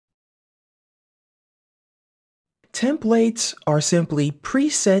Templates are simply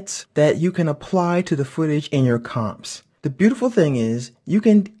presets that you can apply to the footage in your comps. The beautiful thing is you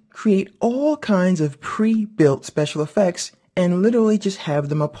can create all kinds of pre-built special effects and literally just have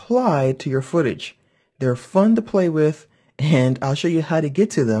them applied to your footage. They're fun to play with, and I'll show you how to get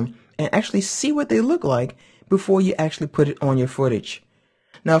to them and actually see what they look like before you actually put it on your footage.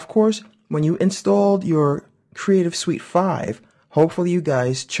 Now, of course, when you installed your Creative Suite 5, hopefully you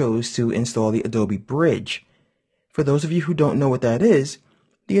guys chose to install the Adobe Bridge. For those of you who don't know what that is,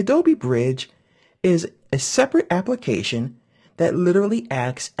 the Adobe Bridge is a separate application that literally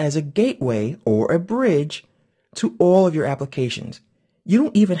acts as a gateway or a bridge to all of your applications. You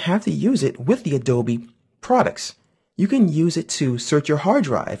don't even have to use it with the Adobe products. You can use it to search your hard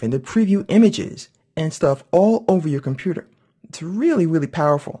drive and to preview images and stuff all over your computer. It's really, really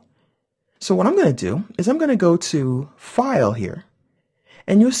powerful. So what I'm going to do is I'm going to go to File here,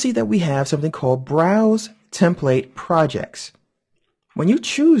 and you'll see that we have something called Browse Template Projects. When you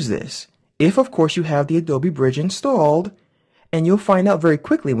choose this, if of course you have the Adobe Bridge installed, and you'll find out very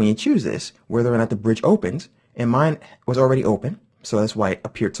quickly when you choose this whether or not the bridge opens, and mine was already open, so that's why it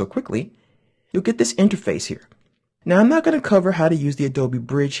appeared so quickly, you'll get this interface here. Now I'm not going to cover how to use the Adobe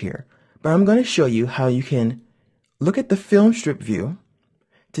Bridge here, but I'm going to show you how you can look at the film strip view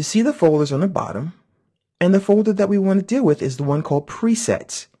to see the folders on the bottom, and the folder that we want to deal with is the one called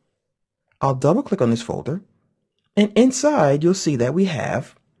Presets. I'll double click on this folder, and inside you'll see that we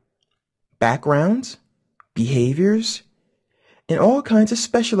have backgrounds, behaviors, and all kinds of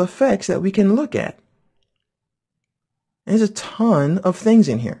special effects that we can look at. And there's a ton of things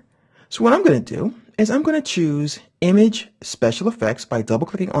in here. So what I'm going to do is I'm going to choose Image Special Effects by double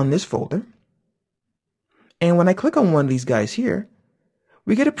clicking on this folder. And when I click on one of these guys here,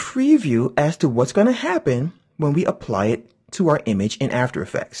 we get a preview as to what's going to happen when we apply it to our image in After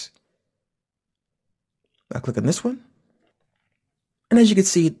Effects. I click on this one, and as you can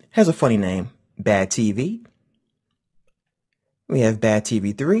see, it has a funny name, Bad TV. We have Bad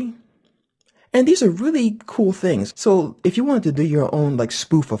TV 3, and these are really cool things. So if you wanted to do your own like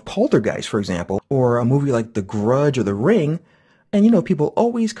spoof of Poltergeist, for example, or a movie like The Grudge or The Ring, and you know, people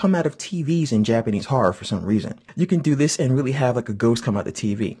always come out of TVs in Japanese horror for some reason. You can do this and really have like a ghost come out the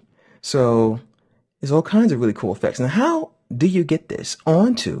TV. So there's all kinds of really cool effects. Now, how do you get this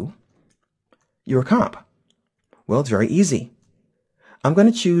onto your comp? Well, it's very easy. I'm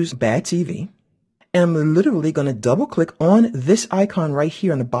going to choose Bad TV, and I'm literally going to double click on this icon right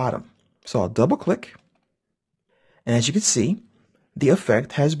here on the bottom. So I'll double click, and as you can see, the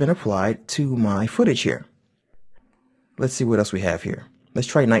effect has been applied to my footage here. Let's see what else we have here. Let's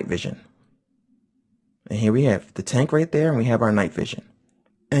try night vision. And here we have the tank right there, and we have our night vision.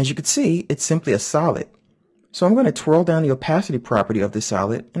 And as you can see, it's simply a solid. So I'm going to twirl down the opacity property of this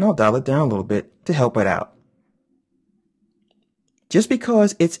solid, and I'll dial it down a little bit to help it out. Just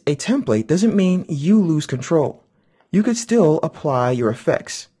because it's a template doesn't mean you lose control. You could still apply your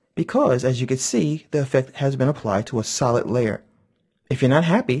effects because, as you can see, the effect has been applied to a solid layer. If you're not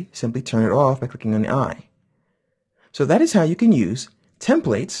happy, simply turn it off by clicking on the eye. So that is how you can use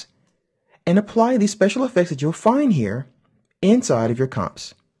templates and apply these special effects that you'll find here inside of your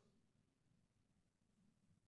comps.